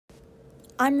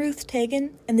I'm Ruth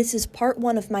Tagan, and this is part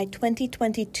 1 of my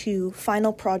 2022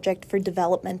 final project for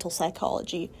developmental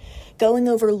psychology, going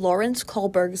over Lawrence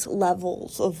Kohlberg's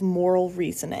levels of moral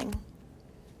reasoning.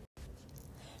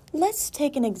 Let's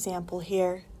take an example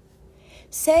here.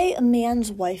 Say a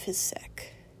man's wife is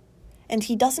sick, and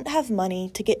he doesn't have money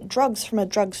to get drugs from a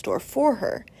drugstore for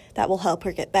her that will help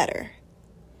her get better.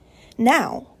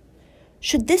 Now,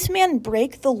 should this man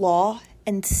break the law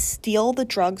and steal the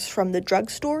drugs from the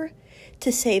drugstore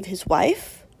to save his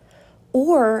wife?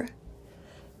 Or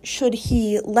should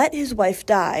he let his wife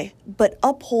die but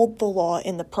uphold the law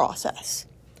in the process?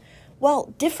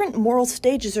 Well, different moral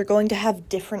stages are going to have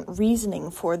different reasoning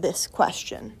for this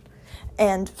question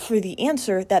and for the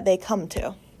answer that they come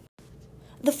to.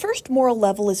 The first moral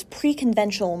level is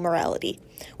pre-conventional morality,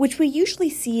 which we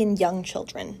usually see in young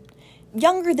children,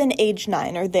 younger than age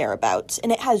 9 or thereabouts,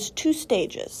 and it has 2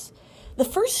 stages. The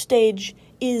first stage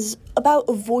is about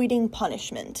avoiding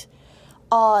punishment.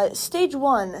 Stage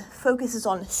 1 focuses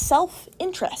on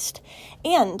self-interest,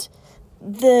 and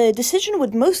the decision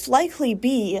would most likely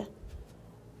be,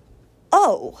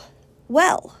 oh,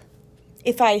 well,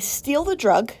 if I steal the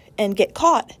drug and get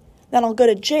caught, then I'll go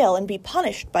to jail and be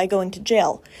punished by going to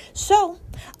jail. So,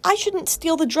 I shouldn't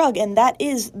steal the drug, and that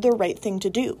is the right thing to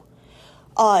do.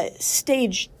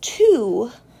 Stage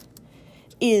 2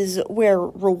 is where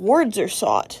rewards are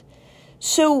sought.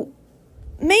 So,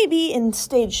 maybe in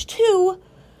stage 2,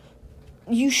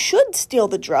 you should steal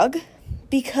the drug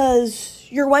because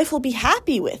your wife will be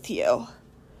happy with you.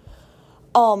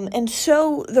 And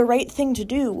so the right thing to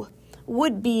do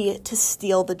would be to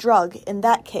steal the drug in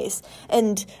that case.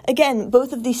 And again,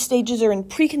 both of these stages are in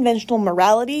pre-conventional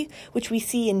morality, which we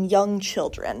see in young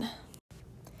children.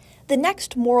 The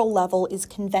next moral level is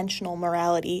conventional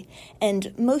morality,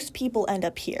 and most people end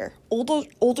up here.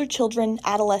 Older children,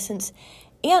 adolescents,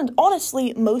 and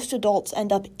honestly, most adults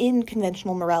end up in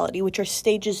conventional morality, which are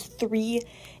stages 3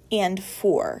 and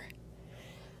 4.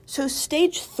 So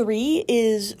stage 3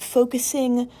 is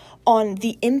focusing on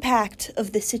the impact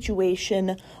of the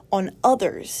situation on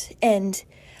others, and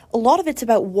a lot of it's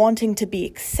about wanting to be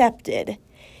accepted.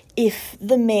 If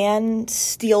the man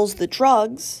steals the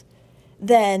drugs,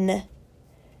 then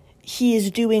he is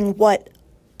doing what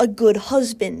a good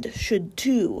husband should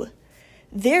do.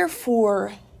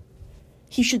 Therefore,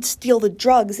 he should steal the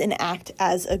drugs and act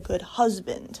as a good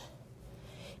husband.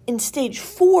 In stage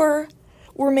 4,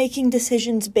 we're making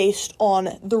decisions based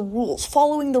on the rules,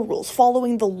 following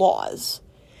the laws.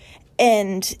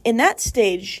 And in that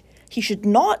stage, he should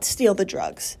not steal the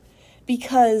drugs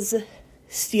because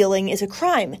stealing is a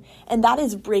crime, and that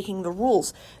is breaking the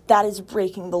rules. That is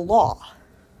breaking the law.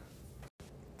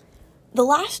 The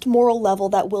last moral level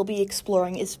that we'll be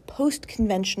exploring is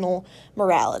post-conventional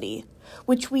morality,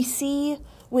 which we see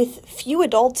with few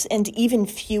adults and even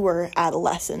fewer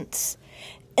adolescents.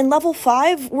 In level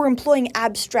 5, we're employing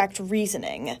abstract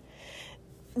reasoning.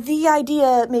 The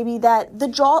idea maybe that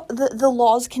the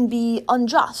laws can be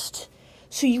unjust,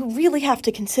 so you really have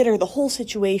to consider the whole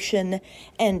situation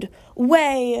and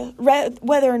weigh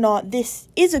whether or not this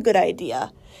is a good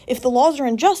idea. If the laws are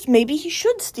unjust, maybe he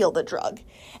should steal the drug.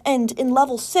 And in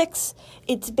level 6,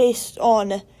 it's based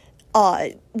on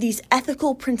these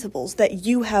ethical principles that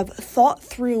you have thought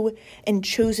through and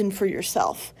chosen for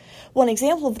yourself. One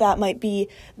example of that might be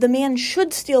the man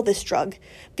should steal this drug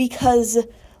because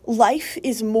life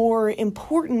is more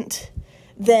important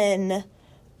than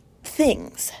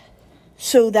things,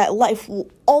 so that life will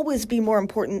always be more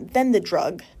important than the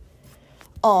drug.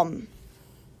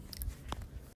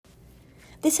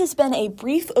 This has been a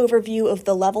brief overview of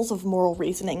the levels of moral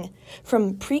reasoning,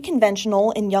 from pre-conventional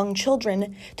in young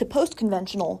children to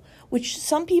post-conventional, which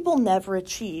some people never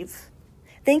achieve.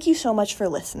 Thank you so much for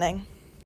listening.